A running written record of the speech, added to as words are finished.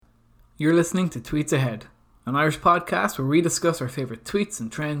You're listening to Tweets Ahead, an Irish podcast where we discuss our favourite tweets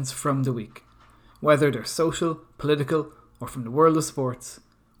and trends from the week. Whether they're social, political, or from the world of sports,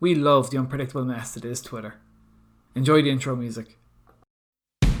 we love the unpredictable mess that is Twitter. Enjoy the intro music.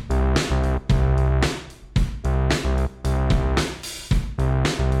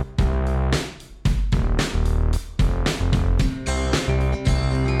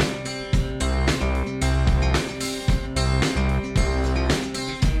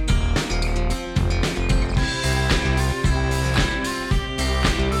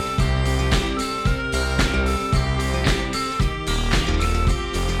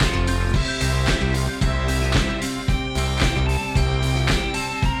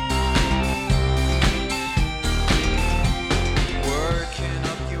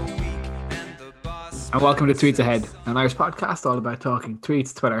 And welcome to Tweets Ahead, an Irish podcast all about talking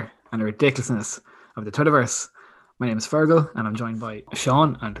tweets, Twitter, and the ridiculousness of the Twitterverse. My name is Fergal, and I'm joined by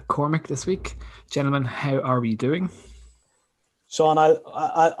Sean and Cormac this week. Gentlemen, how are we doing? Sean,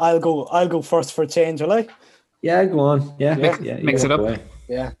 I'll go first for a change, will I? Yeah, go on. Yeah. Mix it up. Away.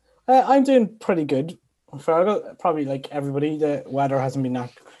 Yeah, I'm doing pretty good. Fergal, probably like everybody, the weather hasn't been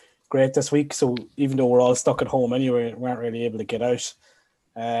that great this week, so even though we're all stuck at home anyway, we weren't really able to get out.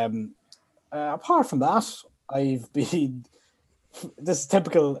 Apart from that, I've been this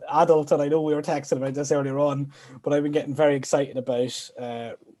typical adult, and I know we were texting about this earlier on, but I've been getting very excited about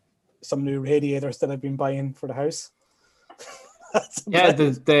some new radiators that I've been buying for the house. Yeah,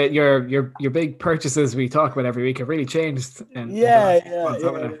 your big purchases we talk about every week have really changed. Like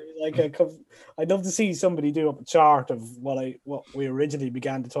I'd love to see somebody do up a chart of what we originally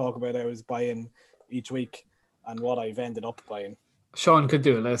began to talk about. I was buying each week and what I've ended up buying. Sean could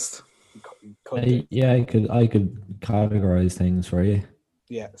do a list. I could categorize things for you.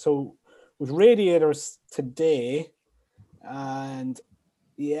 Yeah, so with radiators today and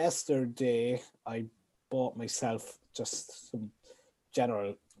yesterday, I bought myself just some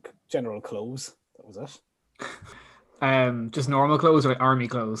general clothes. That was it. Just normal clothes or army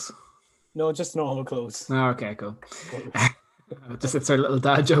clothes? No, just normal clothes. Oh, okay, cool. Just it's our little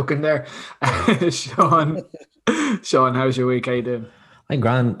dad joke in there. Sean, how's your week? How you doing? I'm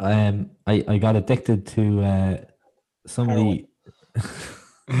grand. I got addicted to somebody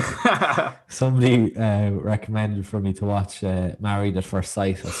recommended for me to watch Married at First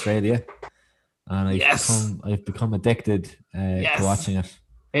Sight Australia, and I've become addicted to watching it.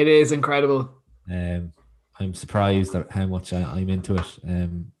 It is incredible. I'm surprised at how much I'm into it.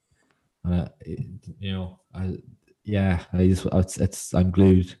 I'm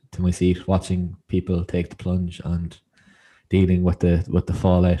glued to my seat watching people take the plunge and dealing with the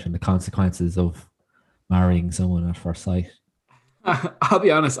fallout and the consequences of marrying someone at first sight. I'll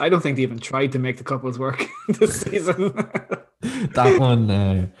be honest, I don't think they even tried to make the couples work this season. That one,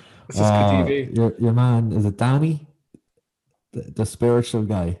 it's just good TV. Your man, is it Danny, the spiritual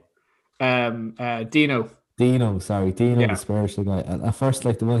guy? Dino. The spiritual guy. At first,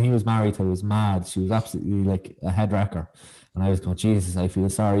 like the one he was married to was mad. She was absolutely like a head wrecker, and I was going, Jesus, I feel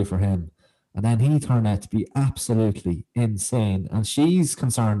sorry for him. And then he turned out to be absolutely insane, and she's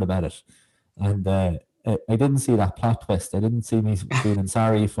concerned about it. And I didn't see that plot twist. I didn't see me feeling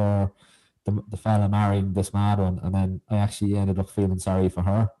sorry for the fella marrying this mad one, and then I actually ended up feeling sorry for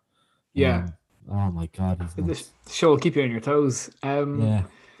her. Yeah. Oh my God. The show will keep you on your toes. Yeah.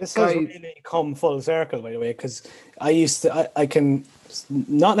 This has really come full circle, by the way, because I can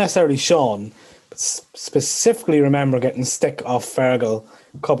not necessarily Sean, but specifically remember getting stick off Fergal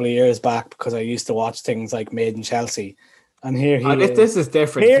a couple of years back because I used to watch things like Made in Chelsea, and here he is. This is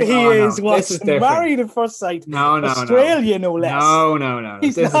different. Here he is watching Married at First Sight. Australia, no less. No.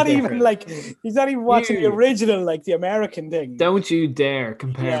 He's not even watching the original, like the American thing. Don't you dare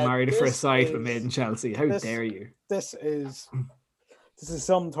compare Married at First Sight with Made in Chelsea. How dare you? This is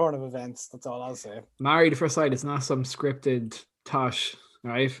some turn of events. That's all I'll say. Married at First Sight is not some scripted tosh,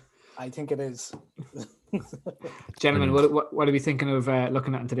 right? I think it is. Gentlemen, what are we thinking of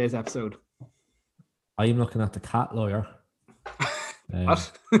looking at in today's episode? I'm looking at the cat lawyer.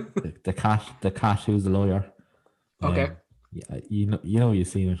 What? the cat who's the lawyer. Okay. You've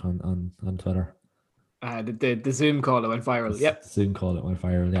seen it on Twitter. The Zoom call that went viral. Yep. Zoom call that went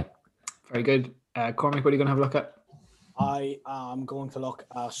viral. Yeah. Very good. Cormac, what are you going to have a look at? I am going to look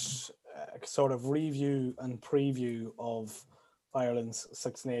at a sort of review and preview of Ireland's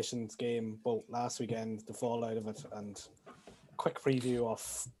Six Nations game, both last weekend, the fallout of it, and a quick preview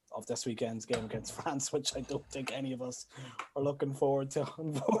of this weekend's game against France, which I don't think any of us are looking forward to,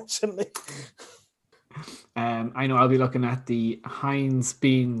 unfortunately. I know I'll be looking at the Heinz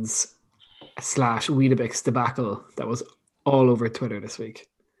Beans / Weetabix debacle that was all over Twitter this week.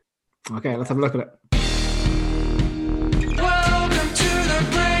 Okay, let's have a look at it. Welcome to the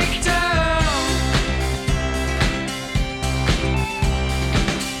breakdown.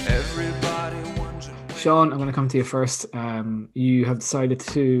 Everybody wondering. Sean, I'm going to come to you first. You have decided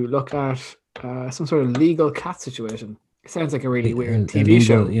to look at some sort of legal cat situation. It sounds like a really weird TV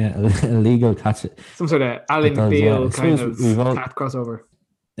show. Yeah, illegal catch it. Some sort of Ally It does, McBeal yeah. I kind suppose of we've all- cat crossover.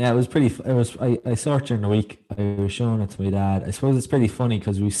 Yeah, it was pretty. It was. I saw it during the week. I was showing it to my dad. I suppose it's pretty funny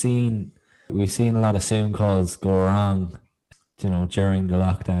because we've seen a lot of Zoom calls go wrong, during the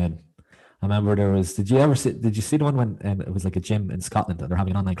lockdown. I remember there was. Did you see the one when it was like a gym in Scotland and they're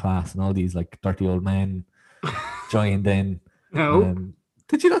having an online class and all these like dirty old men joined in? No,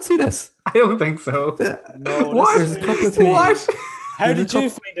 Did you not see this? I don't think so. No, What? There's a couple of things. What? How did you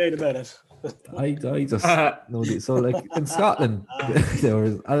find out about it? I just know these. So like in Scotland, there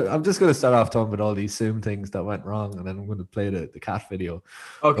was. I'm just going to start off talking about all these Zoom things that went wrong, and then I'm going to play the cat video.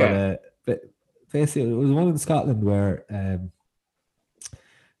 Okay. But basically, it was one in Scotland where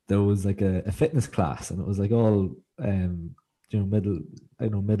there was like a fitness class, and it was like all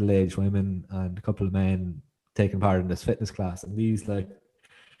middle-aged women and a couple of men taking part in this fitness class, and these like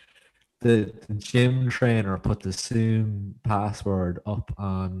the gym trainer put the Zoom password up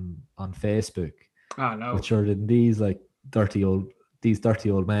on Facebook, Oh no. which are then these dirty old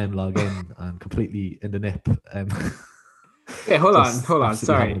men log in and completely in the nip. Okay, hold on. Absolutely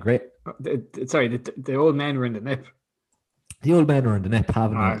Sorry. having a great. Sorry, the old men were in the nip. The old men are in the nip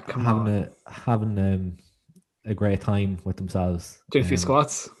having come a great time with themselves. Doing a few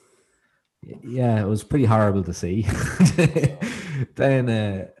squats. Yeah, it was pretty horrible to see.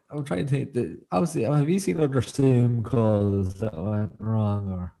 Then I'm trying to think. Obviously, have you seen other Zoom calls that went wrong?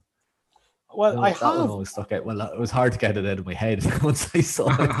 Or Well, I that one have. always stuck out. Well, it was hard to get it out of my head once I saw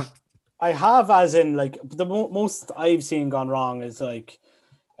it. I have, as in like the most I've seen gone wrong is like,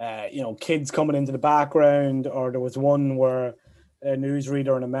 kids coming into the background, or there was one where a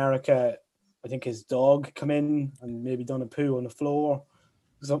newsreader in America, I think his dog come in and maybe done a poo on the floor,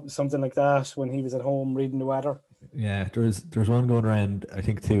 something like that when he was at home reading the weather. Yeah, there's one going around, I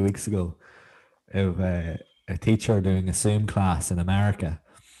think 2 weeks ago, of a teacher doing a Zoom class in America,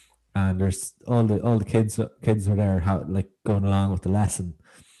 and there's all the kids are there going along with the lesson,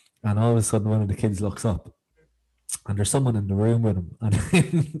 and all of a sudden one of the kids looks up, and there's someone in the room with him, and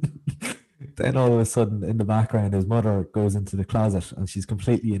then all of a sudden in the background his mother goes into the closet and she's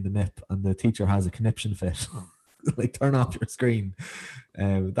completely in the nip, and the teacher has a conniption fit. Like, turn off your screen.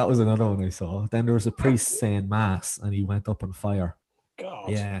 That was another one I saw. Then there was a priest saying mass and he went up on fire.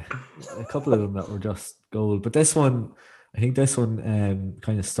 God. Yeah, a couple of them that were just gold. But this one, I think this one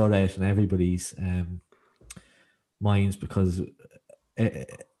kind of stood out in everybody's minds because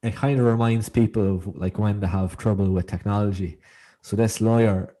it kind of reminds people of like when they have trouble with technology. So this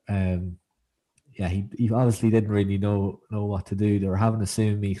lawyer, he obviously didn't really know what to do. They were having a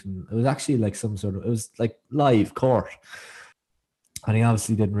Zoom meeting. It was actually like it was like live court. And he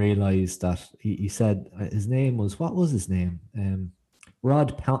obviously didn't realize that he said his name was, what was his name?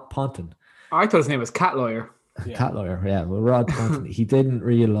 Rod Ponton. I thought his name was Cat Lawyer. Yeah. Cat lawyer, yeah. Well, Rod Ponton, he didn't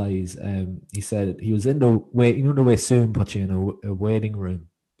realize, he said he was in the way, the way Zoom put you in a waiting room.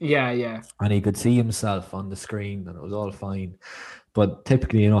 Yeah. And he could see himself on the screen and it was all fine. But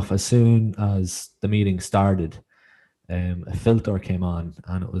typically enough, as soon as the meeting started, a filter came on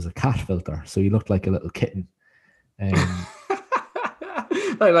and it was a cat filter. So he looked like a little kitten. like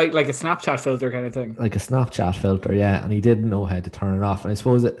a Snapchat filter kind of thing. Like a Snapchat filter, yeah. And he didn't know how to turn it off. And I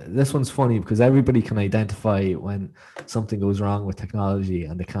suppose this one's funny because everybody can identify when something goes wrong with technology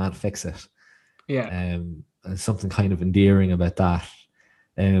and they can't fix it. Yeah. And something kind of endearing about that.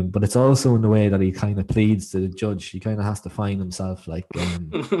 But it's also in the way that he kind of pleads to the judge. He kind of has to find himself like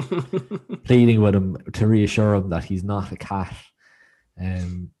pleading with him to reassure him that he's not a cat.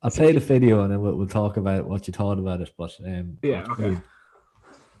 I'll play the video and then we'll talk about what you thought about it. But yeah, okay.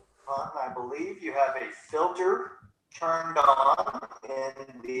 I believe you have a filter turned on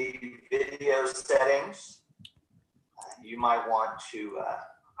in the video settings. You might want to.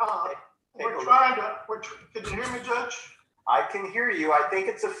 Can Can you hear me, Judge? I can hear you. I think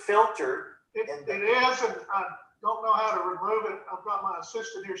it's a filter. It is, and I don't know how to remove it. I've got my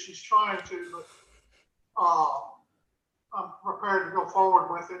assistant here. She's trying to, but I'm prepared to go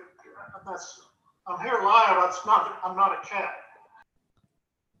forward with it. I'm here live. I'm not a cat.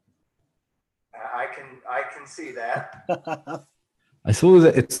 I can see that. I suppose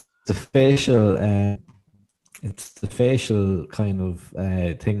it's the facial kind of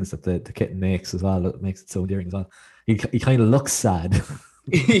things that the kitten makes as well that makes it so endearing as well. He kind of looks sad.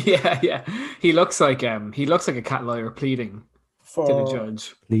 yeah. He looks like a cat lawyer pleading. for To the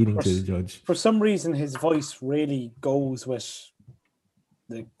judge. leading to the judge. For some reason, his voice really goes with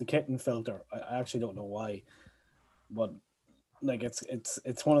the kitten filter. I actually don't know why, but like it's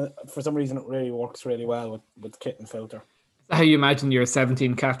one of for some reason it really works really well with kitten filter. How you imagine your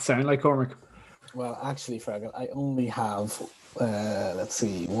 17 cats sound like, Cormac? Well, actually, Fergal, I only have let's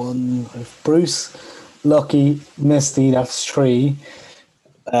see, one Bruce, Lucky, Misty. That's 3.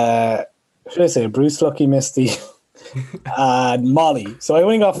 Should I say Bruce, Lucky, Misty, and Molly? So I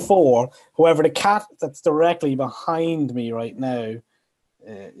only got 4. However, the cat that's directly behind me right now,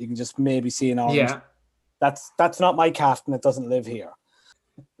 you can just maybe see an orange. Yeah. That's not my cat, and it doesn't live here.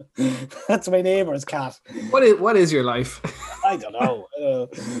 That's my neighbor's cat. What is your life? I don't know,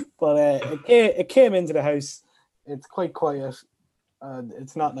 but it came into the house. It's quite quiet, and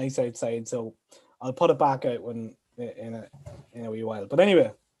it's not nice outside. So I'll put it back out when in a wee while. But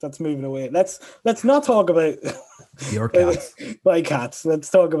anyway, that's moving away. Let's not talk about Your cats. my cats. Let's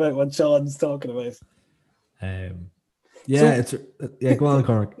talk about what Sean's talking about. Go on,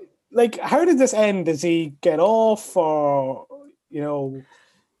 Cormac. Like, how did this end? Does he get off, or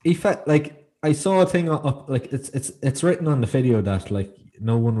He felt like I saw a thing up, like it's written on the video that like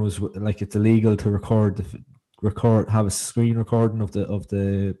no one was like it's illegal to have a screen recording of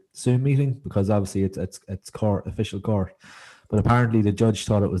the Zoom meeting because obviously it's official court, but apparently the judge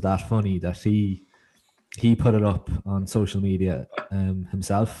thought it was that funny that he put it up on social media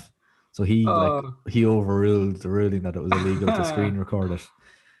himself, so he overruled the ruling that it was illegal to screen record it,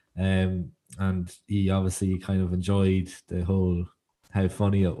 and he obviously kind of enjoyed the whole how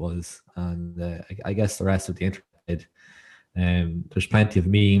funny it was, and I guess the rest of the internet did. There's plenty of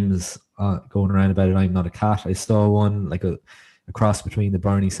memes going around about it. I'm not a cat. I saw one like a cross between the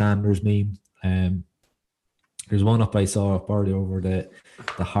Bernie Sanders meme. There's one up I saw up earlier over the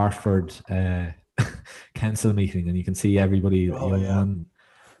Hartford council meeting, and you can see everybody,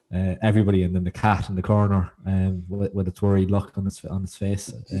 everybody, and then the cat in the corner, with its worried look on its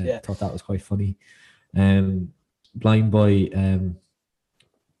face. Thought that was quite funny. Blind Boy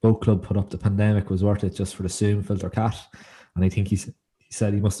Boat Club put up the pandemic was worth it just for the Zoom filter cat, and I think he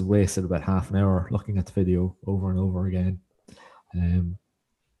said he must have wasted about half an hour looking at the video over and over again.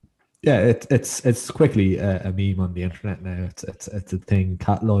 It's quickly a meme on the internet now. It's a thing.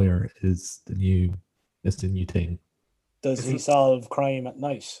 Cat lawyer is the new thing. does he solve crime at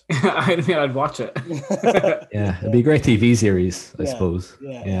night? I mean, I'd watch it. Yeah, it'd be a great TV series, I suppose.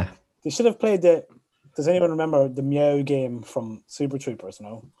 Yeah. They should have played the. Does anyone remember the Meow game from Super Troopers?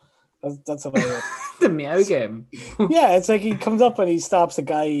 No, that's what I. The Meow game. Yeah, it's like he comes up and he stops a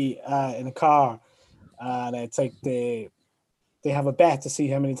guy in a car, and it's like they have a bet to see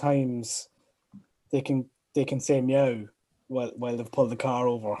how many times they can say meow while they've pulled the car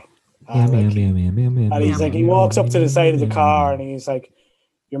over. And he's like, he walks up to the side of the car and he's like,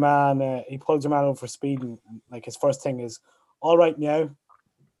 your man, he pulls your man over for speeding. Like his first thing is, all right, meow.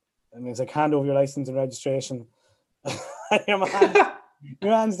 And he's like, hand over your license and registration. your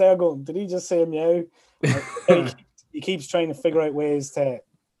man's there going, did he just say meow? He keeps trying to figure out ways to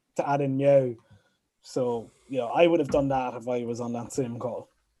add in meow. So, I would have done that if I was on that same call.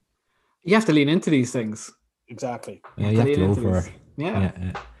 You have to lean into these things. Exactly. Yeah, you have to go for it. Yeah.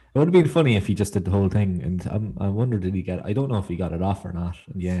 It would have been funny if he just did the whole thing, and I wonder I don't know if he got it off or not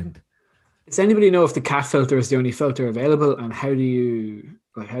in the end. Does anybody know if the cat filter is the only filter available, and how do you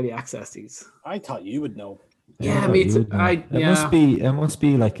access these? I thought you would know. Yeah, me too. It must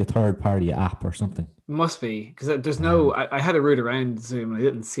be like a third party app or something. Must be, because there's no. I had a route around Zoom and I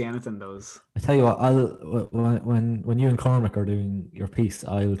didn't see anything. Those. I tell you what, when you and Cormac are doing your piece,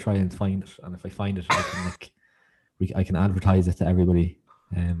 I'll try and find it, and if I find it, I can advertise it to everybody.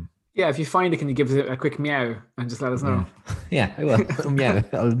 Yeah, if you find it, can you give it a quick meow and just let us know? Yeah, I will. I'll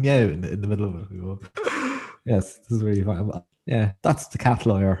meow in the middle of it. Yes, this is really fun. Yeah, that's the cat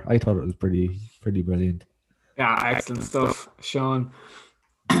lawyer. I thought it was pretty brilliant. Yeah, excellent stuff, Sean.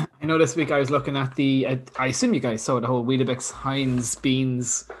 I know this week I was looking at I assume you guys saw the whole Weetabix Heinz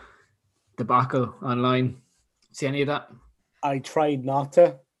beans debacle online. See any of that? I tried not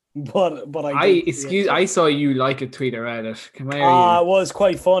to, but I saw you like a tweet around it. It was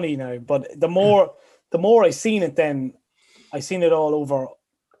quite funny now, but the more I seen it, then I seen it all over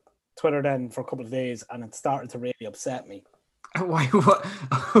Twitter then for a couple of days, and it started to really upset me. Why? What?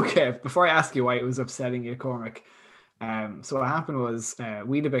 Okay, before I ask you why it was upsetting you, Cormac. So what happened was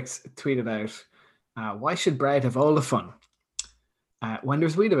Weetabix tweeted out, why should bread have all the fun? When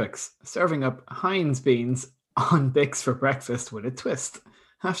there's Weetabix serving up Heinz beans on Bix for breakfast with a twist.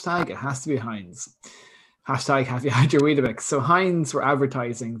 Hashtag it has to be Heinz. Hashtag have you had your Weetabix? So Heinz were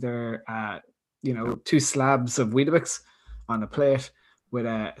advertising their 2 slabs of Weetabix on a plate with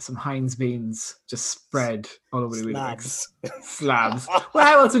some Heinz beans just spread all over the Weetabix. Slabs. Well,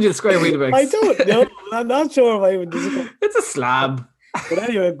 how else would you describe Weetabix? I don't know. I'm not sure if I would describe. It's a slab. But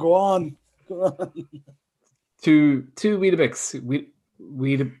anyway, go on. Two Weetabix.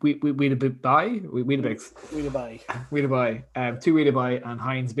 Weetabix. Weetabix. Two Weetabix and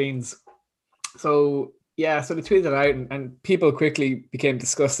Heinz beans. So yeah, so they tweeted it out, and people quickly became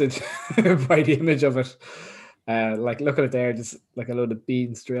disgusted by the image of it. Like, look at it there, just like a load of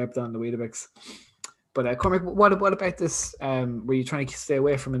beans draped on the Weetabix. But Cormac, what about this? Were you trying to stay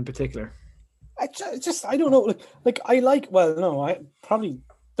away from in particular? I don't know. I probably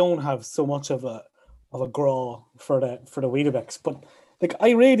don't have so much of a graw for the Weetabix, but like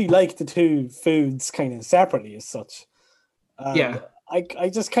I really like the two foods kind of separately as such. Yeah. I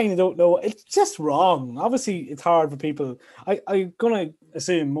just kind of don't know. It's just wrong. Obviously, it's hard for people. I'm gonna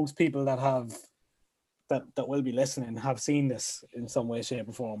assume most people that will be listening have seen this in some way, shape,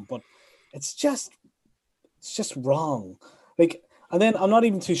 or form. But it's just wrong. Like, and then I'm not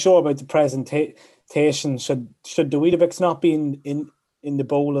even too sure about the presentation. Should the Weetabix not be in the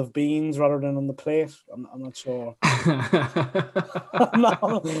bowl of beans rather than on the plate? I'm not sure. I'm not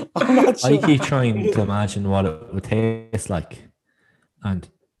sure. I keep trying to imagine what it would taste like, and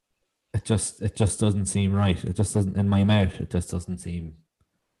it just doesn't seem right. It just doesn't, in my mouth. It just doesn't seem.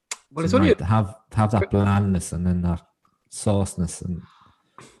 Well, it's only right to have that blandness and then that sauceness. And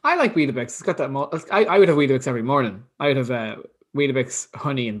I like Weetabix. It's got that. I would have Weetabix every morning. I would have Weetabix,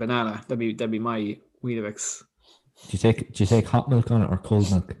 honey, and banana. That'd be my Weetabix. Do you take hot milk on it or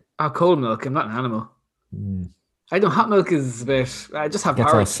cold milk? Cold milk. I'm not an animal. I know hot milk is a bit. I just have It gets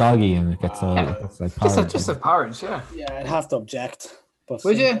all porridge. soggy and it gets all. It's like porridge. Just a porridge. Yeah. Yeah, I'd have to object. But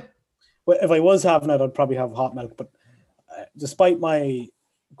Would you? well, if I was having it, I'd probably have hot milk. But despite my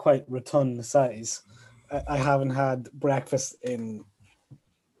quite rotund size, I haven't had breakfast in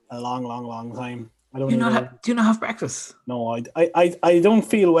a long time. I don't. Do you not have breakfast? No, I don't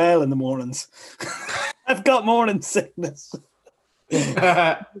feel well in the mornings. I've got morning sickness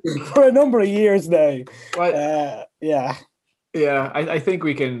for a number of years now. Well, yeah. I think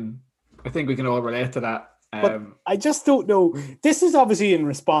we can all relate to that. But I just don't know. This is obviously in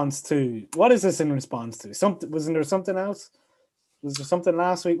response to what is this in response to? Wasn't there something else? Was there something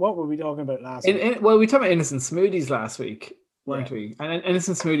last week? What were we talking about last week? Well, we talked about Innocent Smoothies last week, weren't we? And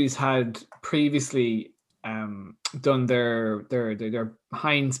Innocent Smoothies had previously done their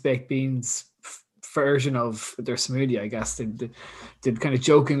Heinz baked beans version of their smoothie. I guess they kind of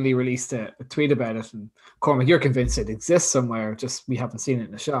jokingly released a tweet about it. And Cormac, you're convinced it exists somewhere, just we haven't seen it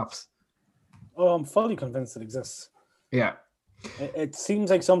in the shops. Oh, I'm fully convinced it exists. Yeah, it seems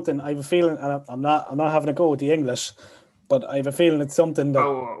like something. I have a feeling, and I'm not having a go with the English, but I have a feeling it's something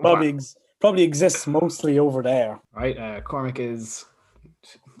that probably exists mostly over there. Right, Cormac is,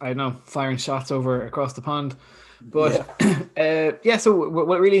 I don't know, firing shots over across the pond. But so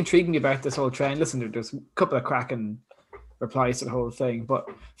what really intrigued me about this whole trend, listen, there's a couple of cracking replies to the whole thing, but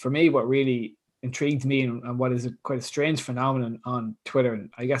for me, what really intrigued me and what is quite a strange phenomenon on Twitter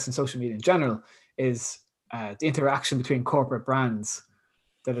and I guess in social media in general is the interaction between corporate brands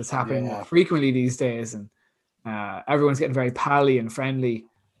that is happening more frequently these days, and everyone's getting very pally and friendly,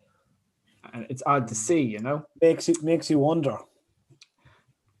 and it's odd to see, you know. Makes you wonder.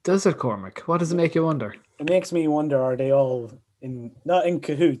 Does it, Cormac? What does it make you wonder? It makes me wonder: are they all not in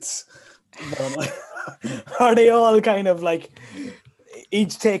cahoots? But are they all kind of like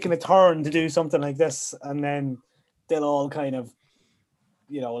each taking a turn to do something like this, and then they'll all kind of,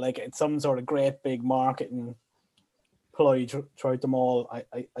 like it's some sort of great big marketing ploy throughout them all.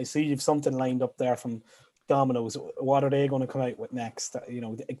 I see you've something lined up there from Domino's. What are they going to come out with next?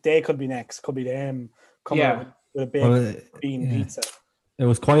 They could be next. Could be them coming out with a big bean pizza. It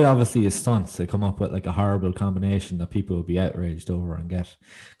was quite obviously a stunt to come up with like a horrible combination that people would be outraged over and get,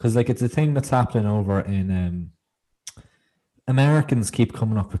 because like it's a thing that's happening over in Americans keep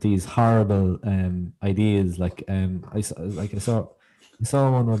coming up with these horrible ideas. Like I saw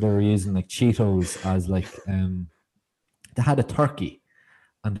one where they were using like Cheetos as like they had a turkey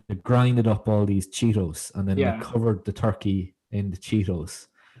and they grinded up all these Cheetos and then they covered the turkey in the Cheetos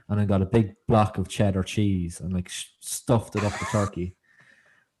and then got a big block of cheddar cheese and like stuffed it up the turkey.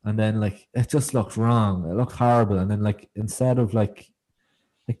 And then like it just looked wrong. It looked horrible. And then like instead of like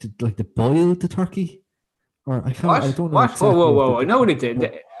they boiled the turkey, or I don't know. What? Exactly Whoa! I know what it did.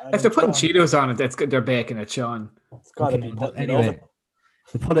 If they're putting Cheetos on it, they're baking it, Sean. It's got to be put in the anyway. oven.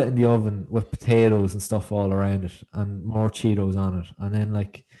 They put it in the oven with potatoes and stuff all around it, and more Cheetos on it, and then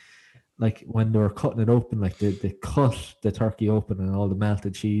like like when they were cutting it open, like they cut the turkey open and all the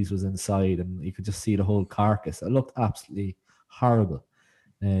melted cheese was inside, and you could just see the whole carcass. It looked absolutely horrible.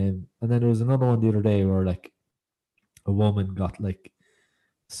 And then there was another one the other day where like a woman got like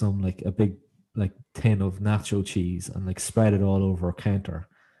a big like tin of nacho cheese and like spread it all over a counter,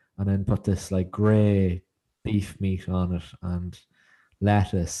 and then put this like grey beef meat on it and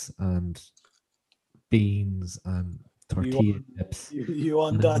lettuce and beans and tortilla chips. You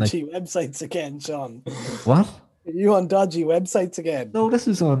on And then, dodgy websites again, Sean? What? You on dodgy websites again? No, this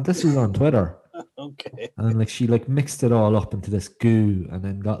was on Twitter. Okay. And then like she like mixed it all up into this goo and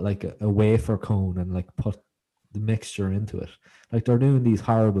then got like a wafer cone and like put the mixture into it. Like they're doing these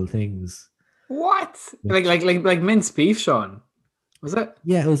horrible things. What? Like minced beef, Sean? Was it?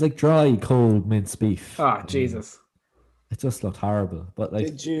 Yeah, it was like dry, cold minced beef. Oh, Jesus. It just looked horrible. But like,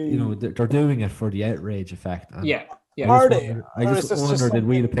 Did you- you know, they're doing it for the outrage effect. And Yeah. Yeah. Are they? I Or just is this wonder, just did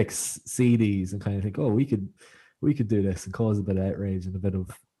we something- pick CDs and kind of think, oh, we could do this and cause a bit of outrage and a bit of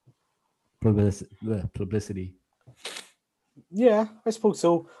publicity. Yeah, I suppose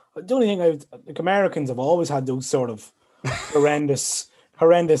so. The only thing like Americans have always had those sort of horrendous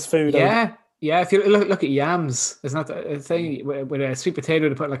food. Yeah. Yeah, if you look at yams, isn't that a thing with a sweet potato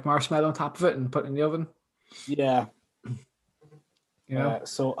to put like marshmallow on top of it and put it in the oven? Yeah. You know?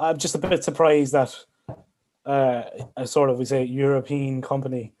 So I'm just a bit surprised that a sort of, we say, European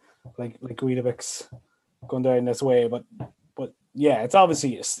company like Weetabix going down this way, but yeah, it's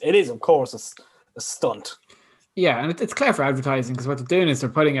obviously it is of course a stunt. Yeah, and it's clever advertising because what they're doing is they're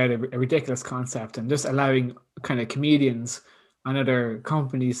putting out a ridiculous concept and just allowing kind of comedians and other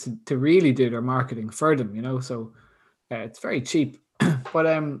companies to really do their marketing for them, you know. So it's very cheap. But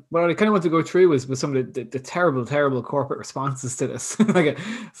what I kind of want to go through was some of the terrible corporate responses to this.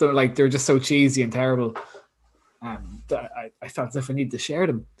 Like they're just so cheesy and terrible. That I felt as if I need to share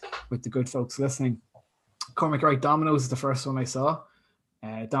them with the good folks listening. Cormac Wright Domino's is the first one I saw.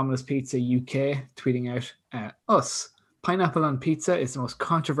 Domino's Pizza UK tweeting out, us, pineapple on pizza is the most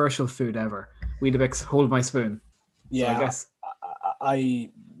controversial food ever. Weetabix, hold my spoon. Yeah, So I guess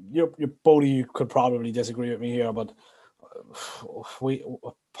you both of you could probably disagree with me here, but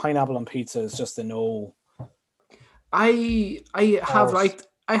pineapple on pizza is just a no. I have course.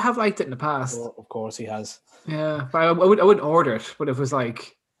 liked it in the past. Of course, he has. Yeah, but I wouldn't order it. But if it was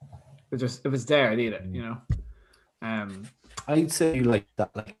like, if it's there, I'd eat it. You know. I'd say like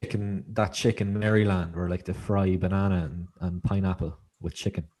that chicken Maryland or like the fry banana and pineapple with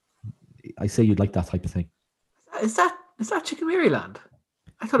chicken. I say you'd like that type of thing. Is that Chicken Maryland?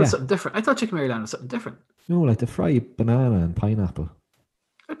 I thought it was Yeah. something different. I thought Chicken Maryland was something different. No, like the fried banana and pineapple.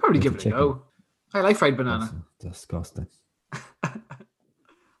 I'd probably With give the it a chicken. go. I like fried banana. That's disgusting.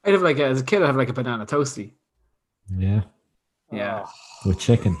 I'd have as a kid, I'd have like a banana toasty. Yeah, Yeah. Oh, with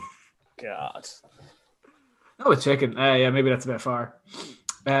chicken. God. No, with chicken. Yeah, maybe that's a bit far.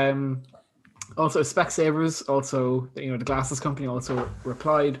 Also, Specsavers, also, the glasses company also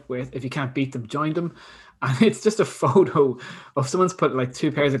replied with, if you can't beat them, join them. And it's just a photo of someone's put like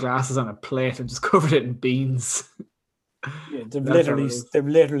 2 pairs of glasses on a plate and just covered it in beans. Yeah, That's how it is. they've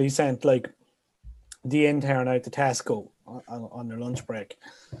literally sent like the intern out to Tesco on their lunch break.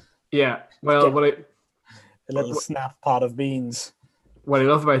 Yeah. Well, A little snap pot of beans. what I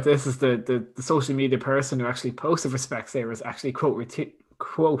love about this is the social media person who actually posted for Specsavers actually quote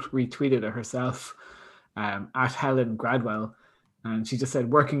retweeted it herself at Helen Gradwell. And she just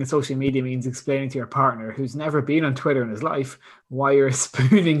said, working in social media means explaining to your partner who's never been on Twitter in his life why you're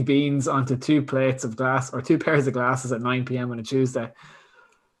spooning beans onto 2 plates of glass or 2 pairs of glasses at 9 p.m. on a Tuesday.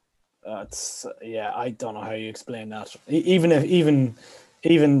 I don't know how you explain that. Even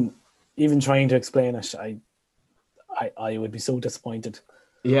trying to explain it, I would be so disappointed.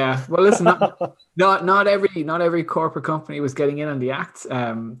 Yeah, well, listen, not every corporate company was getting in on the act.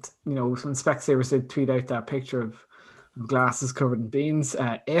 Some Specsavers did tweet out that picture of glasses covered in beans.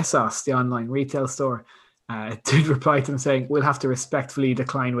 ASOS, the online retail store, did reply to them saying, "We'll have to respectfully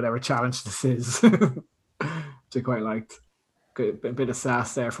decline whatever challenge this is," which I quite liked. A bit of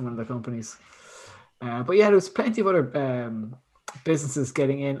sass there from one of the companies. But yeah, there was plenty of other businesses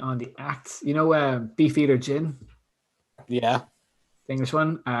getting in on the act. Beefeater Gin. Yeah. The English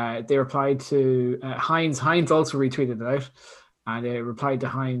one. They replied to Heinz. Heinz also retweeted it out, and they replied to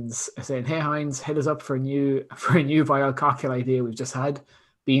Heinz saying, "Hey Heinz, hit us up for a new viral cocktail idea we've just had: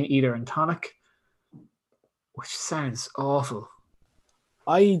 Bean Eater and Tonic," which sounds awful.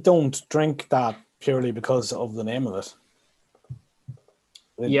 I don't drink that purely because of the name of it.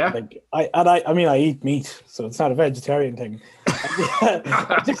 Yeah. I eat meat, so it's not a vegetarian thing.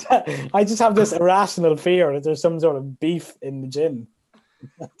 I just have this irrational fear that there's some sort of beef in the gin.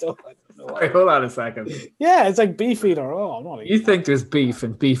 I don't know. Sorry, hold on a second. Yeah, it's like Beefeater. Oh, I'm not You think there's beef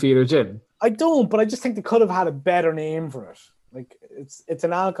in Beefeater gin? I don't, but I just think they could have had a better name for it. Like it's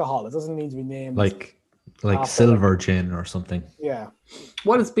an alcohol. It doesn't need to be named Like after, silver gin or something. Yeah.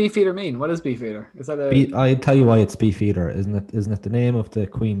 What does Beefeater mean? What is Beefeater? Is that a I tell you why it's Beefeater, isn't it? Isn't it the name of the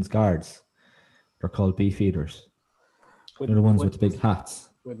Queen's Guards? They're called Beefeaters. They're the ones with the big hats.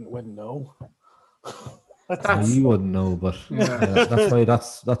 Wouldn't know. You wouldn't know, but Yeah. that's why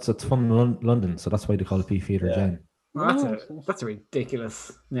it's from London, so that's why they call it Beefeater Yeah. gin. Well, that's a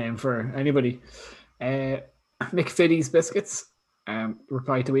ridiculous name for anybody. McFiddy's Biscuits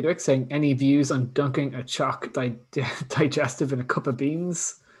replied to Weedowick saying, any views on dunking a chalk digestive in a cup of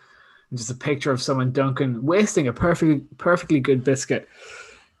beans? And just a picture of someone wasting a perfectly good biscuit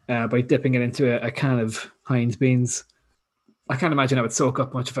by dipping it into a can of Heinz beans. I can't imagine I would soak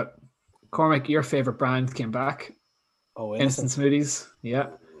up much of it. Cormac, your favorite brand came back. Oh, Instant Smoothies. Yeah.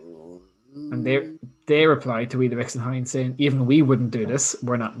 And they replied to Weedowick and Heinz saying, even we wouldn't do this.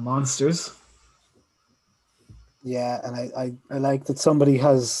 We're not monsters. Yeah, and I like that somebody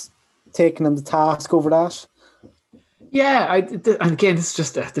has taken them to task over that. Yeah, and again, this is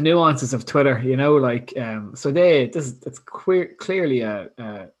just the nuances of Twitter, you know, like so it's clearly a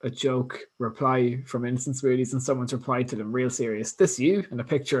joke reply from Instant Smoothies, and someone's replied to them real serious. This you and a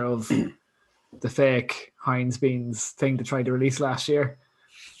picture of the fake Heinz beans thing to try to release last year.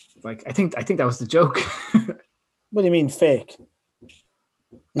 Like I think that was the joke. What do you mean fake?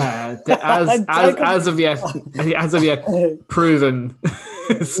 As of yet proven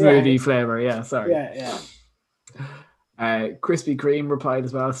smoothie flavor. Yeah, sorry. Yeah. Krispy Kreme replied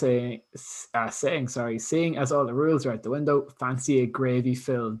as well, saying, seeing as all the rules are out the window, fancy a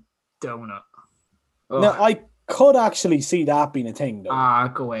gravy-filled donut. Ugh. Now I could actually see that being a thing,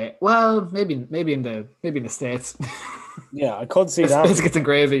 though. Go away. Well, maybe in the States. Yeah, I could see that. Biscuits and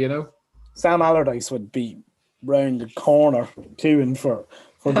gravy, you know. Sam Allardyce would be round the corner queuing for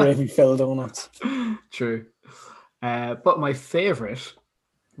gravy-filled donuts. True. But my favorite,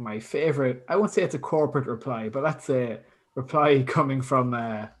 I won't say it's a corporate reply, but that's a reply coming from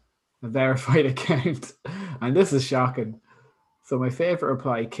a verified account. And this is shocking. So my favorite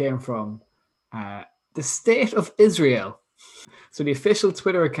reply came from the State of Israel. So the official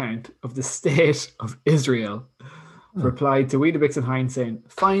Twitter account of the State of Israel replied to Weetabix and Heinz saying,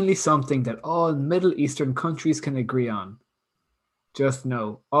 finally something that all Middle Eastern countries can agree on. Just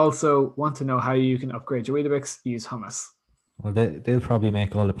know. Also, want to know how you can upgrade your Weetabix? Use hummus. Well, they'll probably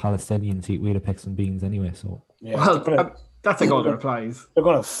make all the Palestinians eat Weetabix and beans anyway. So Yeah, Well, that's like all the replies. they're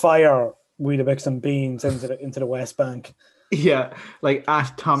going to fire Weetabix and beans into the West Bank. Yeah, like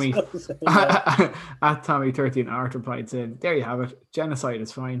at Tommy Yeah. at Tommy13 Art replied saying, there you have it. Genocide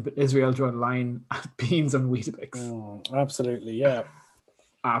is fine, but Israel drew a line at beans on Weetabix. Absolutely, yeah.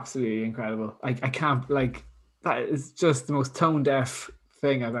 Absolutely incredible. I can't, like, that is just the most tone deaf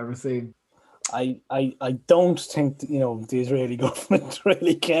thing I've ever seen. I don't think the Israeli government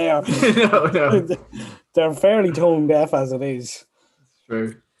really care. No. They're fairly tone deaf as it is.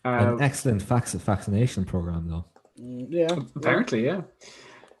 True. an excellent vaccination program, though. Yeah. Apparently, yeah.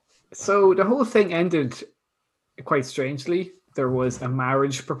 So the whole thing ended quite strangely. There was a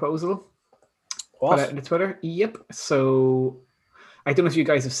marriage proposal put out on the Twitter. Yep. So I don't know if you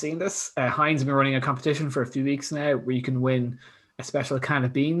guys have seen this. Heinz has been running a competition for a few weeks now where you can win a special can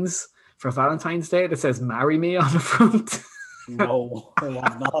of beans for Valentine's Day that says "Marry Me" on the front. No, I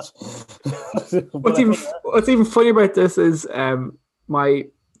have not. What's even funny about this is my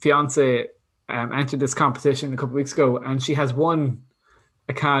fiance entered this competition a couple of weeks ago, and she has won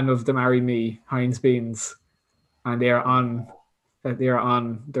a can of the "Marry Me" Heinz beans, and they are on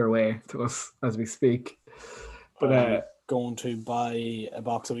their way to us as we speak. But going to buy a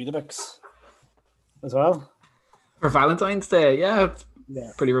box of Weetabix as well for Valentine's Day, yeah,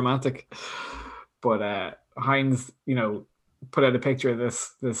 pretty romantic. But Heinz, put out a picture of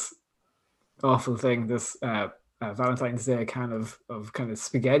this awful thing, this Valentine's Day kind of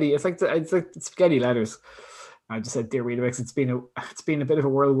spaghetti. It's like spaghetti letters. I just said, "Dear Weetabix, it's been a bit of a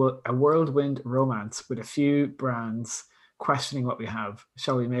whirlwind romance with a few brands questioning what we have.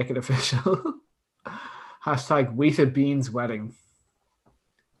 Shall we make it official?" Hashtag Wheated Beans Wedding.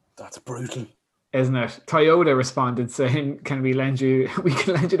 That's brutal, isn't it? Toyota responded saying, we can lend you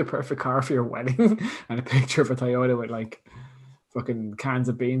the perfect car for your wedding, and a picture of a Toyota with like fucking cans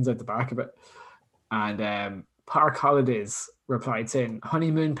of beans at the back of it. And Park Holidays replied saying,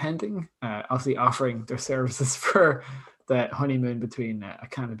 honeymoon pending, obviously offering their services for the honeymoon between a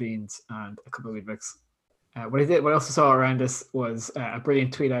can of beans and a couple of Weetabix. What I also saw around this was a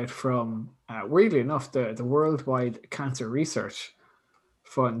brilliant tweet out from, weirdly enough, the Worldwide Cancer Research,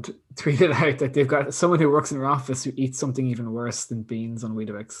 Fund tweeted out that they've got someone who works in their office who eats something even worse than beans on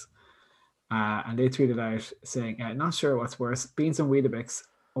Weetabix. And they tweeted out saying, not sure what's worse, beans on Weetabix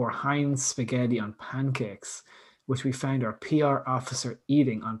or Heinz spaghetti on pancakes, which we found our PR officer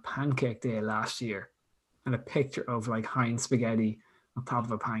eating on Pancake Day last year. And a picture of like Heinz spaghetti on top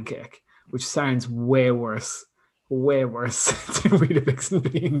of a pancake, which sounds way worse than Weetabix and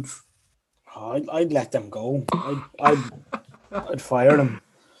beans. I'd let them go. I'd fire them.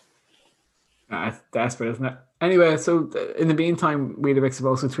 It's desperate, isn't it? Anyway, so in the meantime, Weetabix have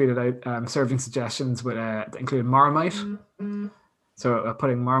also tweeted out serving suggestions with that include Marmite. So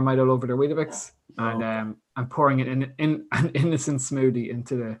putting Marmite all over their Weetabix and pouring it in an innocent smoothie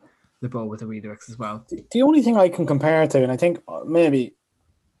into the bowl with the Weetabix as well. The only thing I can compare to, and I think maybe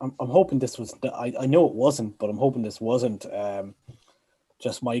I'm hoping this was, I know it wasn't, but I'm hoping this wasn't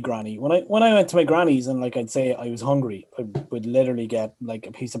just my granny. When I went to my granny's and like I'd say I was hungry, I would literally get like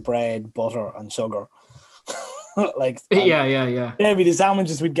a piece of bread, butter, and sugar. Yeah. Maybe the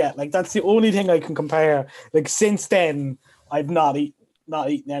sandwiches we'd get. Like that's the only thing I can compare. Like since then, I've not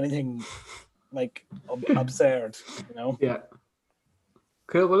eaten anything like absurd. You know. Yeah.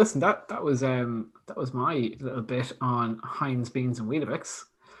 Cool. Well, listen, that was my little bit on Heinz beans and Weetabix.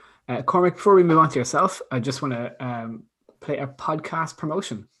 Cormac, before we move on to yourself, I just want to play a podcast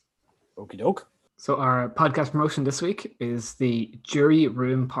promotion. Okie doke. So our podcast promotion this week is the Jury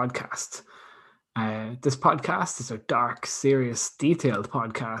Room podcast. This podcast is a dark, serious, detailed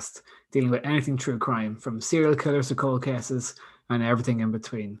podcast dealing with anything true crime, from serial killers to cold cases and everything in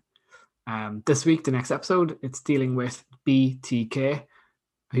between. This week, the next episode, it's dealing with BTK,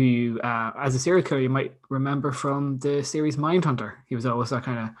 who, as a serial killer, you might remember from the series Mindhunter. He was always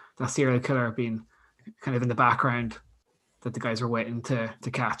that serial killer being kind of in the background that the guys were waiting to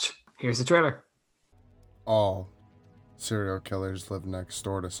catch. Here's the trailer. All serial killers live next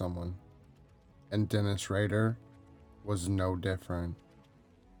door to someone, and Dennis Rader was no different.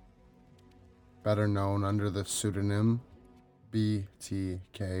 Better known under the pseudonym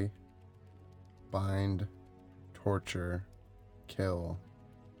BTK, Bind, Torture, Kill.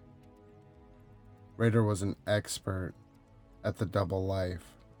 Rader was an expert at the double life,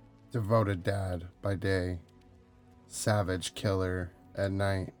 devoted dad by day, savage killer at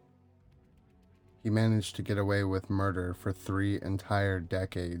night. He managed to get away with murder for 3 entire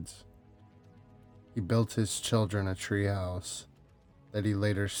decades. He built his children a treehouse that he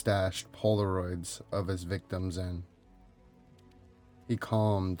later stashed Polaroids of his victims in. He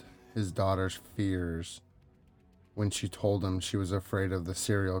calmed his daughter's fears when she told him she was afraid of the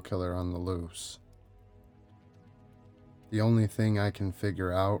serial killer on the loose. The only thing I can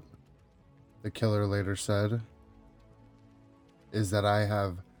figure out, the killer later said, is that I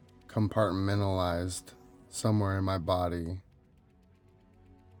have compartmentalized somewhere in my body.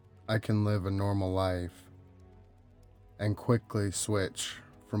 I can live a normal life and quickly switch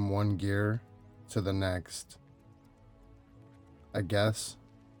from one gear to the next. I guess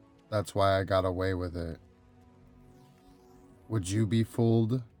that's why I got away with it. Would you be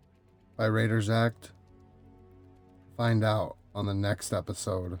fooled by Rader's act? Find out on the next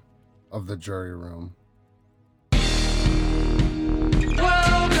episode of The Jury Room.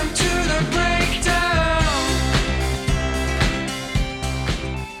 Welcome to the breakdown.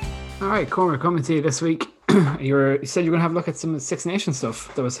 All right, Cormac, coming to you this week. You said you were going to have a look at some Six Nations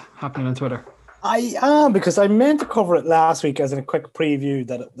stuff that was happening on Twitter. I am, because I meant to cover it last week as a quick preview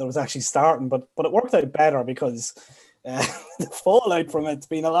that was actually starting, but it worked out better because the fallout from it's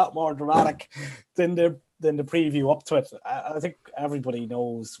been a lot more dramatic than the preview up to it. I think everybody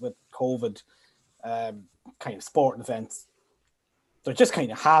knows with COVID, kind of sporting events, they're just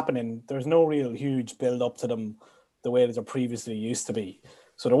kind of happening. There's no real huge build up to them the way that there previously used to be.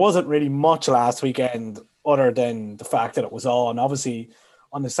 So there wasn't really much last weekend other than the fact that it was on. Obviously,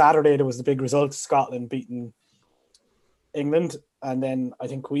 on the Saturday, there was the big result, Scotland beating England. And then I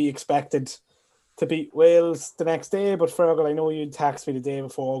think we expected to beat Wales the next day. But Fergal, I know you'd text me the day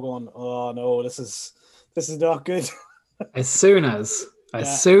before going, oh no, this is not good. As soon as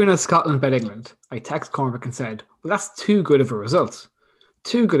Scotland beat England, I texted Cormac and said, well, that's too good of a result.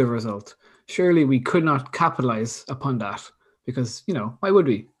 Too good of a result. Surely we could not capitalise upon that because, why would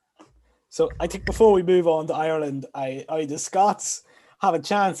we? So I think before we move on to Ireland, the Scots have a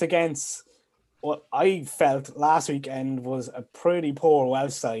chance against what I felt last weekend was a pretty poor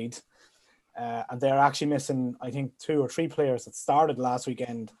Welsh side. And they're actually missing, I think, 2 or 3 players that started last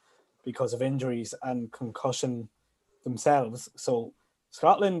weekend because of injuries and concussion themselves. So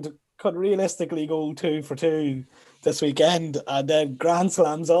Scotland could realistically go 2 for 2 this weekend, and then Grand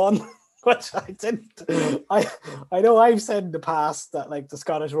Slam's on. Which I didn't. I know I've said in the past that like the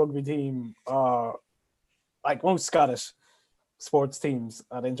Scottish rugby team are like most Scottish sports teams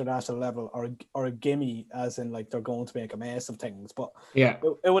at international level are a gimme, as in like they're going to make a mess of things. But Yeah.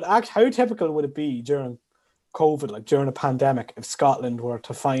 it would act. How typical would it be during COVID, like during a pandemic, if Scotland were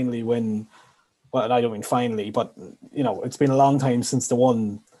to finally win? Well, I don't mean finally, but you know, it's been a long time since they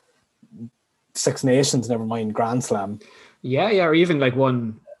won Six Nations, never mind Grand Slam. Yeah, or even like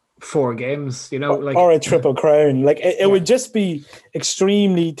won 4 games, you know, like or a triple crown. Like it would just be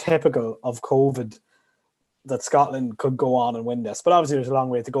extremely typical of COVID that Scotland could go on and win this. But obviously there's a long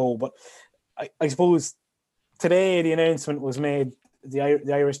way to go. But I suppose today the announcement was made, the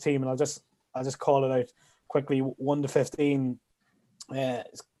Irish team, and I'll just call it out quickly. 1-15,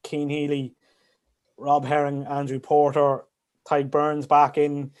 Cian Healy, Rob Herring, Andrew Porter, Tyke Burns back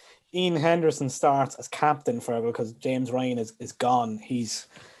in. Ian Henderson starts as captain for because James Ryan is gone. He's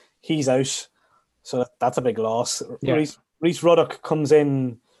out, so that's a big loss. Yeah. Rhys Ruddock comes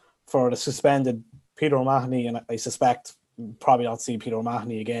in for the suspended Peter O'Mahony, and I suspect we'll probably not see Peter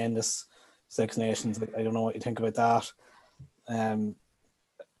O'Mahony again this Six Nations. I don't know what you think about that.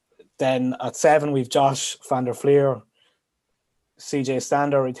 Then at 7 we've Josh van der Fleer. CJ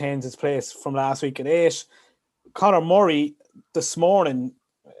Stander retains his place from last week at 8. Conor Murray, this morning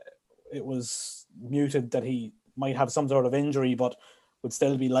it was muted that he might have some sort of injury, but would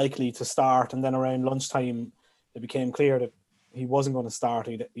still be likely to start. And then around lunchtime, it became clear that he wasn't going to start.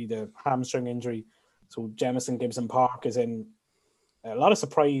 He'd a hamstring injury. So Jamison Gibson Park is in. A lot of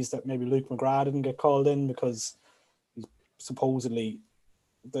surprise that maybe Luke McGrath didn't get called in because he's supposedly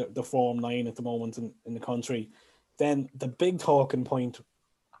the form 9 at the moment in the country. Then the big talking point,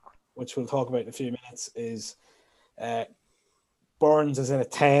 which we'll talk about in a few minutes, is Burns is in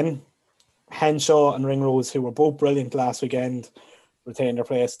at 10. Henshaw and Ringrose, who were both brilliant last weekend, retained their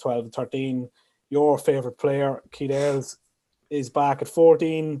place 12-13. Your favourite player, Keith Earls, is back at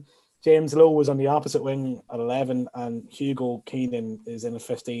 14. James Lowe was on the opposite wing at 11, and Hugo Keenan is in at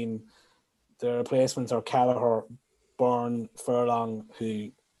 15. The replacements are Callagher, Byrne, Furlong,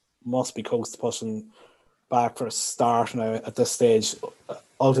 who must be close to pushing back for a start now at this stage.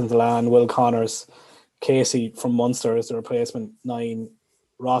 Alton Delan, Will Connors, Casey from Munster is the replacement 9,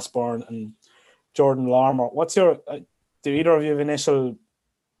 Ross Byrne and Jordan Larmour. What's your do either of you have initial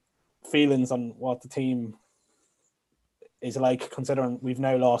feelings on what the team is like, considering we've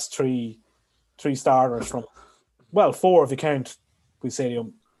now lost three starters from, well, 4 if you count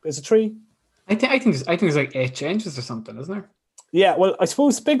Stadium. Is it 3? I think there's like 8 changes or something, isn't there? Yeah, well, I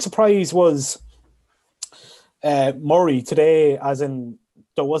suppose the big surprise was Murray today, as in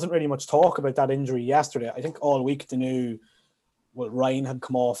there wasn't really much talk about that injury yesterday. I think all week they knew, well, Ryan had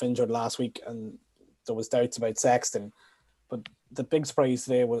come off injured last week and there was doubts about Sexton. But the big surprise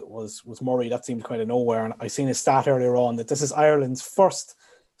today was Murray. That seemed kind of nowhere. And I seen a stat earlier on that this is Ireland's first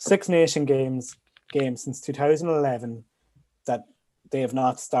Six Nation game since 2011 that they have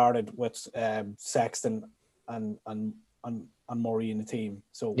not started with Sexton and Murray in the team.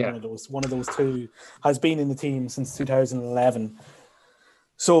 So yeah. one of those two has been in the team since 2011.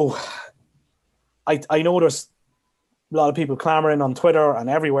 So I know there's a lot of people clamoring on Twitter and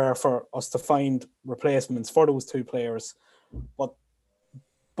everywhere for us to find replacements for those 2 players, but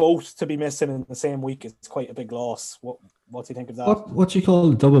both to be missing in the same week is quite a big loss. What do you think of that? What do you call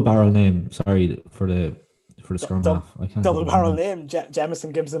the double barrel name? Sorry for the scrum half. I can't Double barrel name,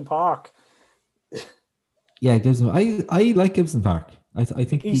 Jamison Gibson Park. Yeah, Gibson. I like Gibson Park. I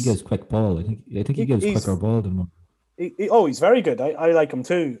think he gives quick ball. I think he gives quicker ball than one. He's very good. I like him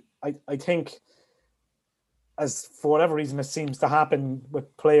too. I think, as for whatever reason it seems to happen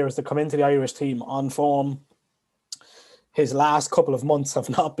with players that come into the Irish team on form, his last couple of months have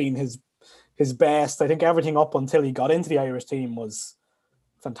not been his best. I think everything up until he got into the Irish team was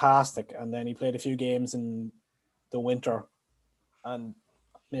fantastic, and then he played a few games in the winter and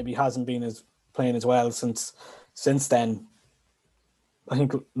maybe hasn't been playing as well since then. I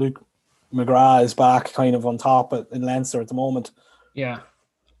think Luke McGrath is back kind of on top in Leinster at the moment. Yeah,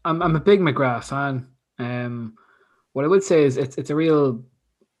 I'm a big McGrath fan. What I would say is it's a real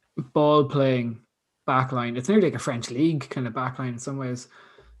ball playing backline. It's nearly like a French league kind of backline in some ways.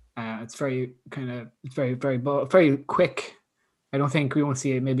 It's very very quick. I don't think we won't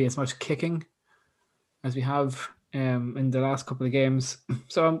see maybe as much kicking as we have in the last couple of games.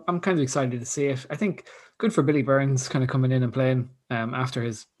 So I'm kind of excited to see it. I think good for Billy Burns kind of coming in and playing after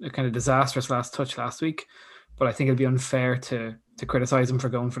his kind of disastrous last touch last week. But I think it'd be unfair to criticize him for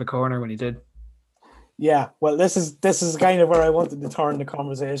going for the corner when he did. Yeah, well, this is kind of where I wanted to turn the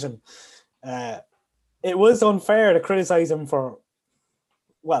conversation. It was unfair to criticize him for,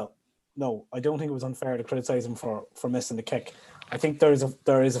 well, no, I don't think it was unfair to criticize him for missing the kick. I think there is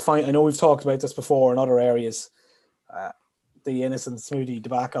a fine. I know we've talked about this before in other areas. The innocent smoothie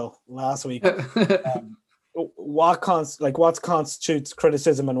debacle last week. What constitutes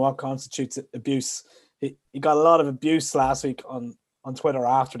criticism and what constitutes abuse? He got a lot of abuse last week on Twitter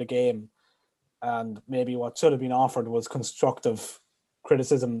after the game, and maybe what should have been offered was constructive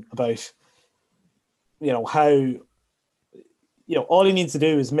criticism about, how, all he needs to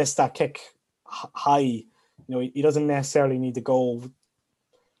do is miss that kick high. He doesn't necessarily need to go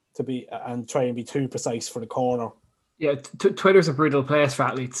to be and try and be too precise for the corner. Yeah, Twitter's a brutal place for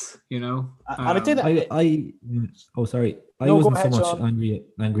athletes, And it did. Sorry. I No, go wasn't so ahead, much Sean.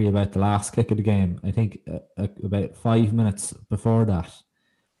 angry about the last kick of the game. I think about 5 minutes before that,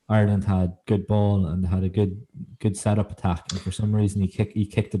 Ireland had good ball and had a good setup attack, and for some reason he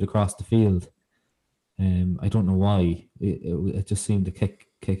kicked it across the field. I don't know why. It just seemed to kick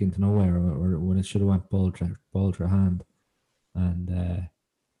into nowhere, or when it should have went ball to hand, and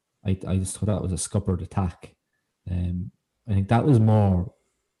I just thought that was a scuppered attack. I think that was more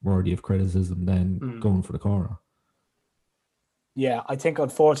worthy of criticism than going for the corner. Yeah, I think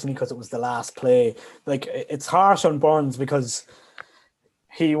unfortunately because it was the last play, like it's harsh on Burns because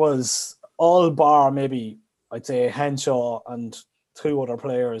he was all bar maybe I'd say Henshaw and two other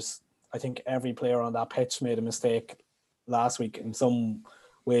players. I think every player on that pitch made a mistake last week in some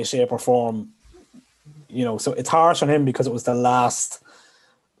way, shape, or form. So it's harsh on him because it was the last,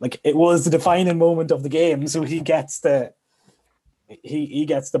 like it was the defining moment of the game. So he gets the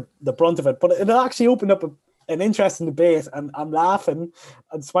brunt of it. But it actually opened up an interesting debate, and I'm laughing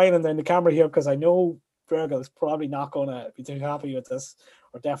and smiling down the camera here because I know Fergal is probably not going to be too happy with this,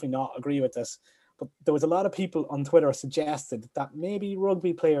 or definitely not agree with this. But there was a lot of people on Twitter suggested that maybe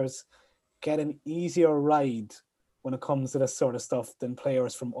rugby players get an easier ride when it comes to this sort of stuff than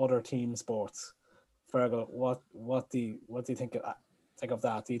players from other team sports. Fergal, what do you think of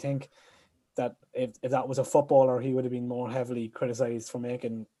that? Do you think that if that was a footballer, he would have been more heavily criticised for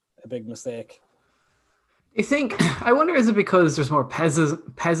making a big mistake? You think? I wonder, is it because there's more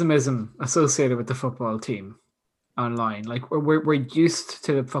pessimism associated with the football team online? Like we're used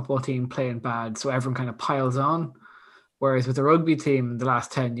to the football team playing bad, so everyone kind of piles on. Whereas with the rugby team, the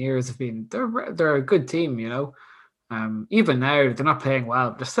last 10 years have been they're a good team, Even now they're not playing well,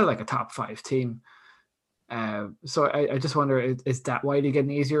 but they're still like a top 5 team. So I just wonder, is that why they get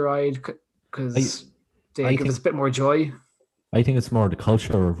an easier ride? Because they give us a bit more joy. I think it's more the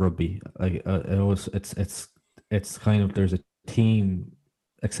culture of rugby. Like it's kind of, there's a team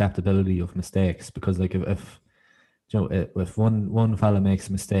acceptability of mistakes, because like if if one fella makes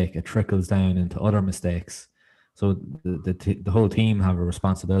a mistake, it trickles down into other mistakes. So the whole team have a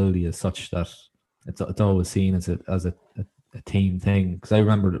responsibility as such that it's always seen as a team thing. Because I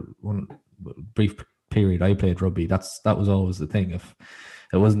remember one brief period I played rugby, that was always the thing. If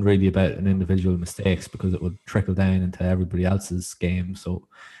it wasn't really about an individual mistakes, because it would trickle down into everybody else's game. So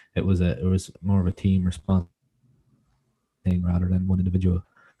it was more of a team response thing rather than one individual.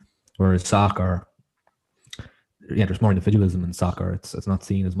 Whereas soccer, there's more individualism in soccer. It's not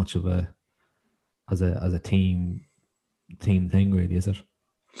seen as much of a team thing, really, is it?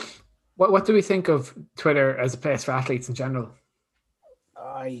 What do we think of Twitter as a place for athletes in general?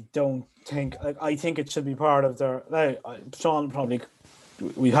 I don't think. I think it should be part of their. Now, Sean probably.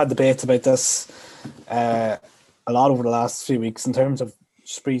 We had debates about this a lot over the last few weeks in terms of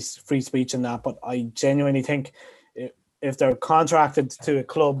free speech and that. But I genuinely think if they're contracted to a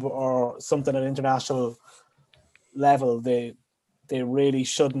club or something at international level, they really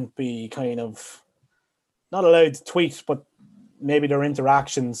shouldn't be kind of not allowed to tweet, but maybe their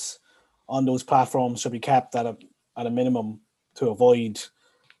interactions on those platforms should be kept at a minimum to avoid.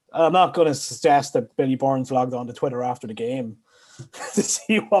 I'm not going to suggest that Billy Burns logged on to Twitter after the game to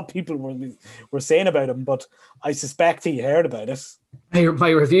see what people were saying about him, but I suspect he heard about it. My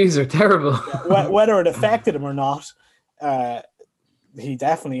reviews are terrible. Whether it affected him or not, he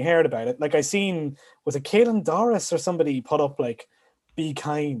definitely heard about it. Like I seen, was it Caelan Doris or somebody put up like, be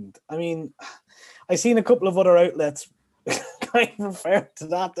kind. I mean, I seen a couple of other outlets kind of refer to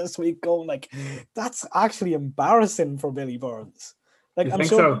that this week, going like, that's actually embarrassing for Billy Burns. Like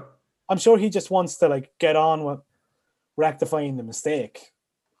I'm sure he just wants to like get on with rectifying the mistake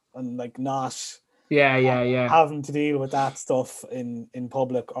and like not having to deal with that stuff in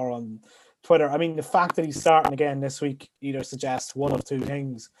public or on Twitter. I mean, the fact that he's starting again this week either suggests one of two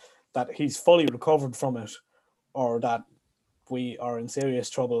things: that he's fully recovered from it, or that we are in serious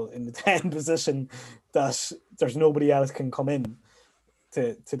trouble in the 10 position, that there's nobody else can come in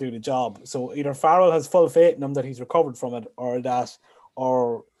to do the job. So either Farrell has full faith in him that he's recovered from it,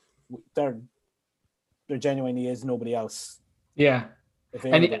 or there genuinely is nobody else Yeah.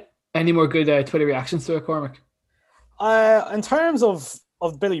 available. Any more good Twitter reactions to it, Cormac? In terms of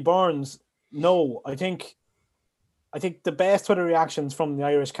Billy Burns, no. I think the best Twitter reactions from the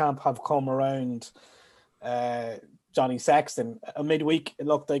Irish camp have come around Johnny Sexton. Midweek, it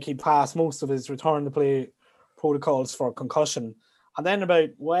looked like he'd passed most of his return to play protocols for concussion. And then about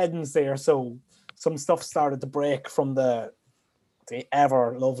Wednesday or so, some stuff started to break from the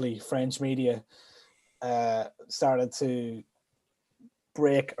ever lovely French media. Started to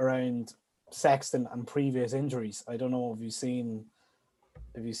break around Sexton and previous injuries. I don't know if you've seen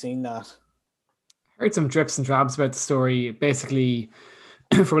that. Heard some drips and drabs about the story. Basically,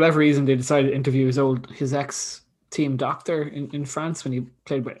 for whatever reason, they decided to interview his ex team doctor in France when he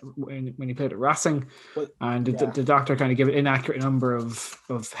played at Racing, and the doctor kind of gave an inaccurate number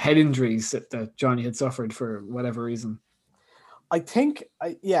of head injuries that Johnny had suffered for whatever reason. I think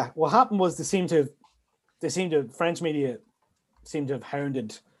what happened was French media seemed to have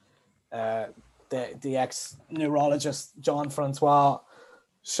hounded the ex neurologist Jean-Francois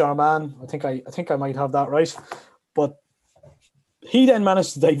Charman. I think I might have that right, but he then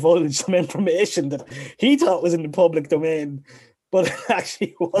managed to divulge some information that he thought was in the public domain, but it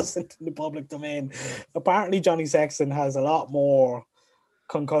actually wasn't in the public domain. Apparently, Johnny Sexton has a lot more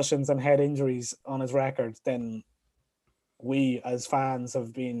concussions and head injuries on his record than we as fans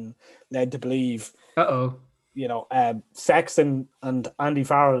have been led to believe. Sexton and Andy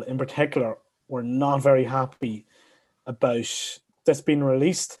Farrell in particular were not very happy about this being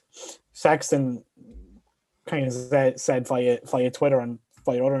released. Sexton kind of said via Twitter and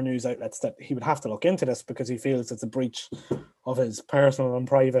via other news outlets that he would have to look into this because he feels it's a breach of his personal and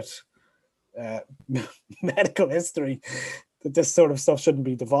private medical history, that this sort of stuff shouldn't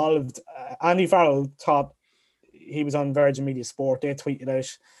be divulged. Andy Farrell thought, he was on Virgin Media Sport, they tweeted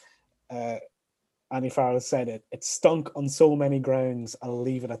out, Andy Farrell said it stunk on so many grounds, I'll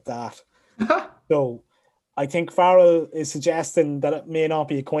leave it at that. So I think Farrell is suggesting that it may not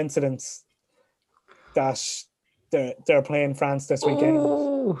be a coincidence that they're playing France this weekend.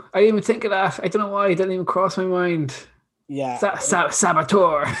 Oh, I didn't even think of that. I don't know why. It didn't even cross my mind. Yeah.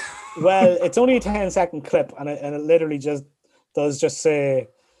 Saboteur. Well, it's only a 10-second clip, and it literally just say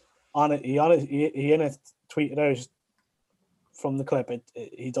on it. He tweeted out from the clip.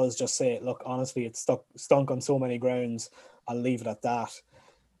 He does just say, "Look, honestly, it stunk on so many grounds. I'll leave it at that."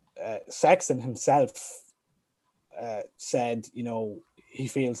 Sexton himself said, he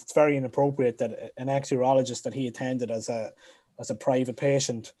feels it's very inappropriate that an ex-urologist that he attended as a private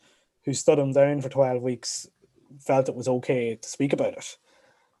patient who stood him down for 12 weeks felt it was okay to speak about it.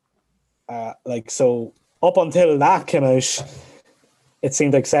 So up until that came out, it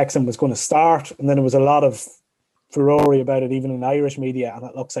seemed like Sexton was going to start, and then there was a lot of furore about it even in Irish media, and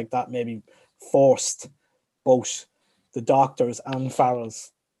it looks like that maybe forced both the doctors and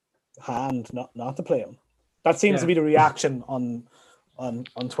Farrell's hand not to play him. That seems to be the reaction on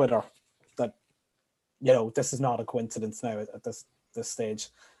Twitter, that this is not a coincidence now at this stage.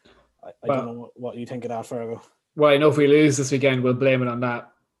 I don't know what you think of that, Fergal. Well, I know if we lose this weekend, we'll blame it on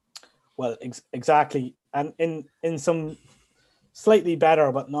that. Well, exactly. And in some slightly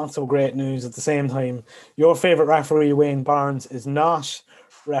better but not so great news at the same time, your favourite referee, Wayne Barnes, is not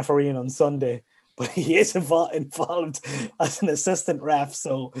refereeing on Sunday, but he is involved as an assistant ref.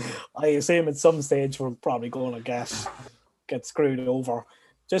 So I assume at some stage we're probably going to get screwed over.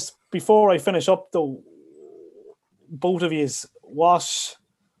 Just before I finish up, though, both of you, what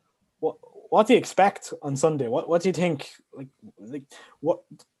do you expect on Sunday? What do you think? Like what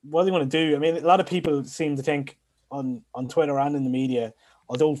do you want to do? I mean, a lot of people seem to think on Twitter and in the media,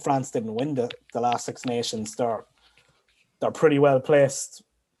 although France didn't win the last Six Nations, they're pretty well placed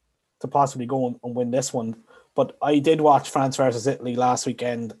to possibly go and win this one. But I did watch France versus Italy last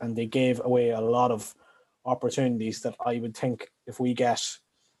weekend, and they gave away a lot of opportunities that I would think if we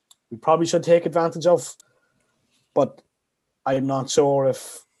probably should take advantage of. But I'm not sure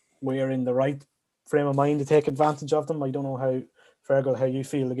if we're in the right frame of mind to take advantage of them. I don't know how you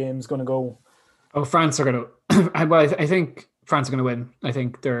feel the game's going to go. Oh, France are going to... Well, I think France are going to win. I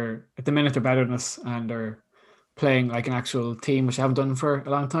think at the minute they're better than us, and they're playing like an actual team, which I haven't done for a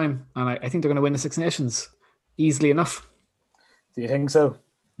long time. And I think they're going to win the Six Nations easily enough. Do you think so?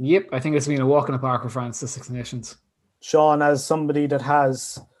 Yep, I think it's been a walk in the park for France, the Six Nations. Sean, as somebody that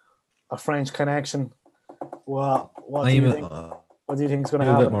has a French connection, what do you think? What do you think is going to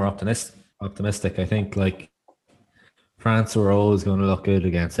happen? A bit more optimistic. I think France were always going to look good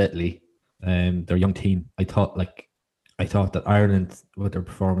against Italy. Their young team. I thought that Ireland, with their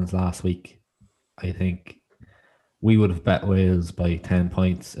performance last week, I think we would have bet Wales by 10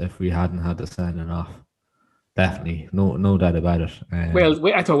 points if we hadn't had the sending off. Definitely, no doubt about it. I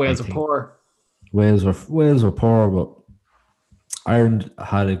thought Wales were think poor. Wales were poor, but Ireland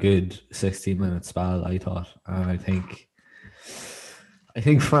had a good 16-minute spell, I thought, and I think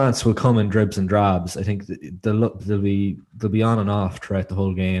France will come in dribs and drabs. I think they'll be on and off throughout the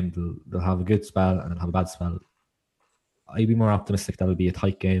whole game. They'll have a good spell and they'll have a bad spell. I'd be more optimistic that it'll be a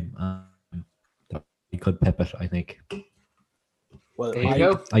tight game and that we could pip it, I think. Well, There you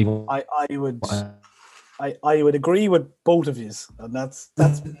go. I would agree with both of you, and that's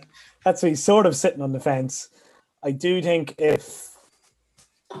me sort of sitting on the fence. I do think if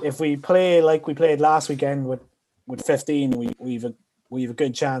we play like we played last weekend with 15, we've a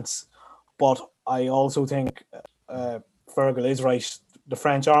good chance. But I also think Fergal is right. The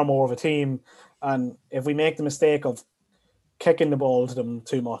French are more of a team, and if we make the mistake of kicking the ball to them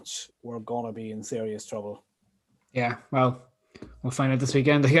too much, we're gonna be in serious trouble. Yeah, well, we'll find out this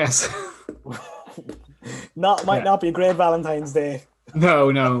weekend, I guess. Might not be a great Valentine's Day.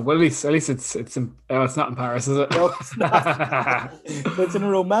 No. Well, at least it's not in Paris, is it? No, it's not. It's in a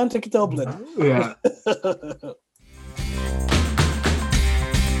romantic Dublin. Yeah.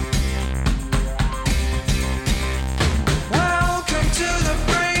 Welcome to the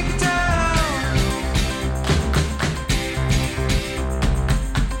breakdown.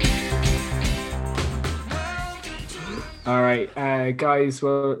 All right, guys.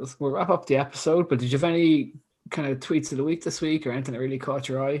 We'll wrap up the episode. But did you have any kind of tweets of the week this week, or anything that really caught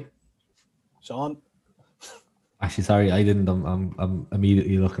your eye? Sean, Actually, sorry, I didn't. I'm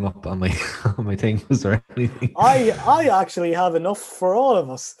immediately looking up on my on my thing. Was there anything? I actually have enough for all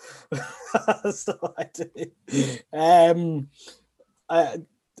of us. So I do.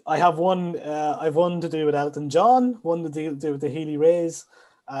 I have one. I've one to do with Elton John, one to do with the Healy Rays,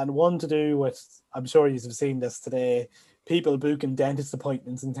 and one to do with. I'm sure you've seen this today. People booking dentist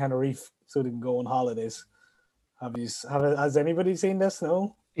appointments in Tenerife so they can go on holidays. Has anybody seen this?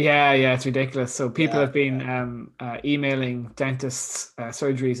 No. Yeah, it's ridiculous. So people have been emailing dentists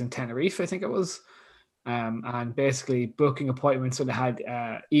surgeries in Tenerife, I think it was, and basically booking appointments. So they had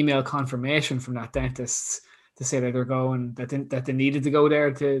email confirmation from that dentist to say that they're going, that they needed to go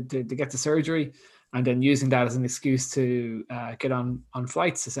there to get the surgery, and then using that as an excuse to get on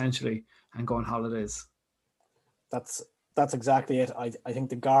flights essentially and go on holidays. That's exactly it. I think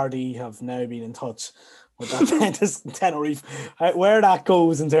the Gardaí have now been in touch with that dentist in Tenerife. Where that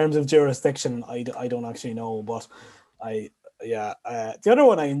goes in terms of jurisdiction, I don't actually know. But the other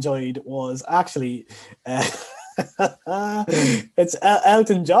one I enjoyed was actually it's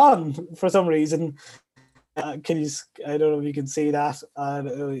Elton John for some reason. I don't know if you can see that.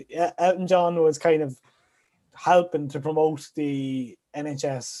 Elton John was kind of helping to promote the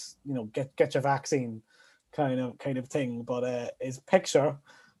NHS, get your vaccine kind of thing. But his picture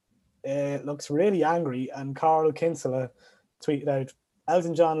looks really angry, and Carl Kinsella tweeted out,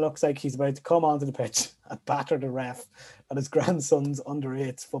 Elton John looks like he's about to come onto the pitch and batter the ref at his grandson's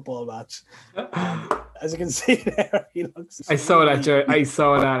under-8 football match. As you can see there, he looks... I saw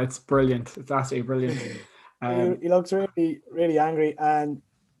that. It's brilliant. It's absolutely brilliant. He looks really, really angry. And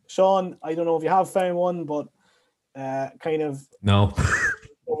Sean, I don't know if you have found one, but kind of... No.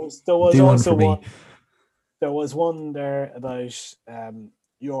 There was Do one also for me. one. There was one there about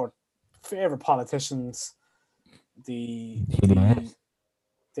your favorite politicians, the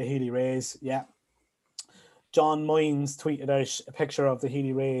Healy Rays. Yeah. John Moynes tweeted out a picture of the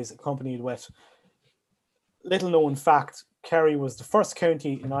Healy Rays accompanied with, little known fact, Kerry was the first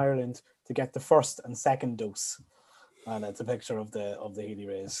county in Ireland to get the first and second dose. And it's a picture of the Healy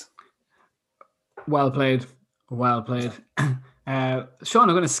Rays. Well played. Sean,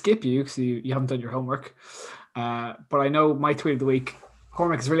 I'm going to skip you because you haven't done your homework. But I know my tweet of the week,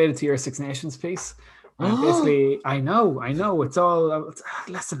 Cormac, is related to your Six Nations piece. Basically, I know. It's all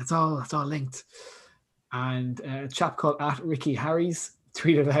linked. And a chap called @RickyHarries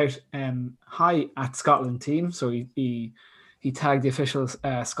tweeted out, "Hi at Scotland team." So he tagged the official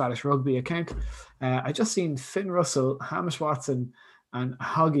Scottish rugby account. I just seen Finn Russell, Hamish Watson, and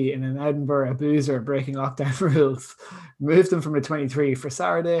Hoggy in an Edinburgh boozer breaking lockdown rules. Moved them from the 23 for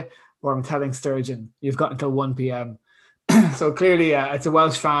Saturday, or I'm telling Sturgeon, you've got until 1 p.m. So clearly it's a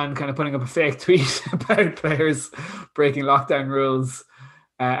Welsh fan kind of putting up a fake tweet about players breaking lockdown rules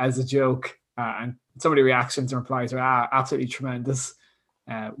as a joke. And some of the reactions and replies are absolutely tremendous.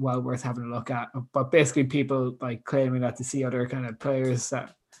 Well worth having a look at. But basically people like claiming that to see other kind of players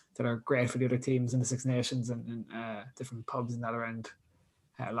that are great for the other teams in the Six Nations and different pubs and that around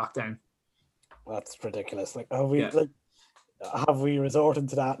lockdown. That's ridiculous. Have we resorted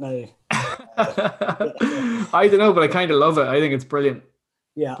to that now? I don't know, but I kind of love it. I think it's brilliant.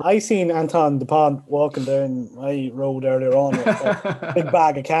 Yeah, I seen Anton Dupont walking down my road earlier on with a big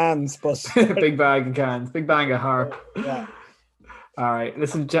bag of cans, but Big bag of cans, big bag of harp. yeah. All right,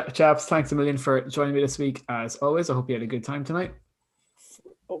 listen, chaps, thanks a million for joining me this week. As always, I hope you had a good time tonight.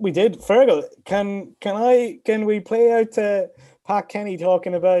 We did. Fergal, can we play out Pat Kenny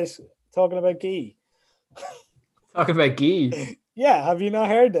talking about Gee? Talking about Guy. Yeah, have you not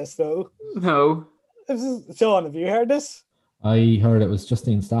heard this though? No. Sean, have you heard this? I heard it was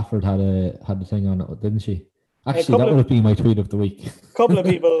Justine Stafford had a thing on it, didn't she? Actually, couple that of- would have been my tweet of the week. A couple of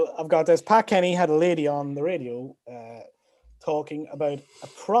people have got this. Pat Kenny had a lady on the radio talking about a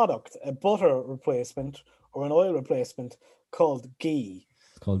product, a butter replacement or an oil replacement called Ghee.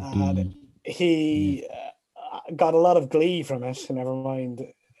 It's called And Ghee. he got a lot of glee from it, never mind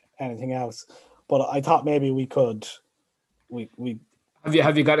anything else. But I thought maybe we could. We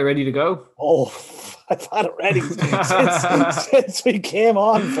Have you got it ready to go? I've had it ready since we came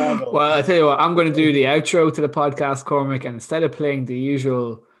on, Fergal. Well, I tell you what, I'm going to do the outro to the podcast, Cormac, and instead of playing the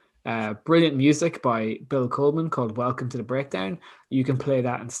usual brilliant music by Bill Coleman called Welcome to the Breakdown, you can play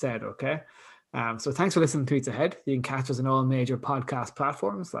that instead, okay? So thanks for listening to Tweets Ahead. You can catch us on all major podcast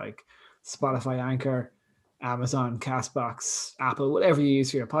platforms like Spotify, Anchor, Amazon, Castbox, Apple, whatever you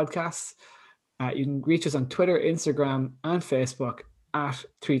use for your podcasts. You can reach us on Twitter, Instagram, and Facebook at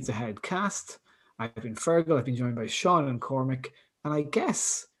Tweets Ahead Cast. I've been Fergal. I've been joined by Sean and Cormac. And I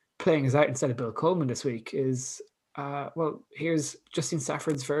guess playing us out instead of Bill Coleman this week is, here's Justine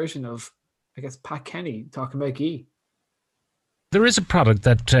Stafford's version of, I guess, Pat Kenny talking about Ghee. There is a product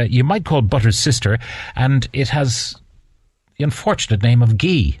that you might call Butter's sister, and it has the unfortunate name of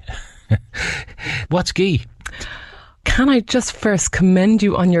Ghee. What's Ghee? Can I just first commend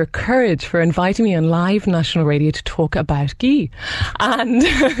you on your courage for inviting me on live national radio to talk about ghee? And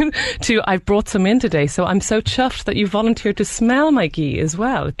I've brought some in today, so I'm so chuffed that you volunteered to smell my ghee as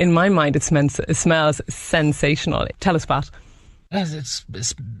well. In my mind, it smells sensational. Tell us, Pat. It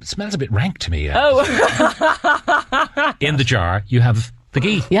smells a bit rank to me. Oh. In the jar, you have the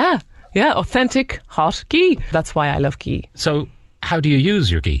ghee. Yeah, authentic, hot ghee. That's why I love ghee. So, how do you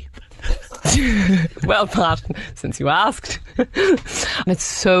use your ghee? Well, Pat, since you asked. And it's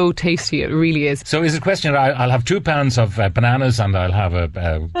so tasty, it really is. So is it a question, I'll have 2 pounds of bananas and I'll have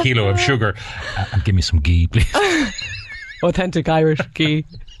a kilo of sugar and give me some ghee, please. Authentic Irish ghee.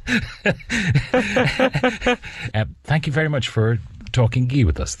 Thank you very much for talking ghee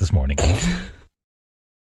with us this morning.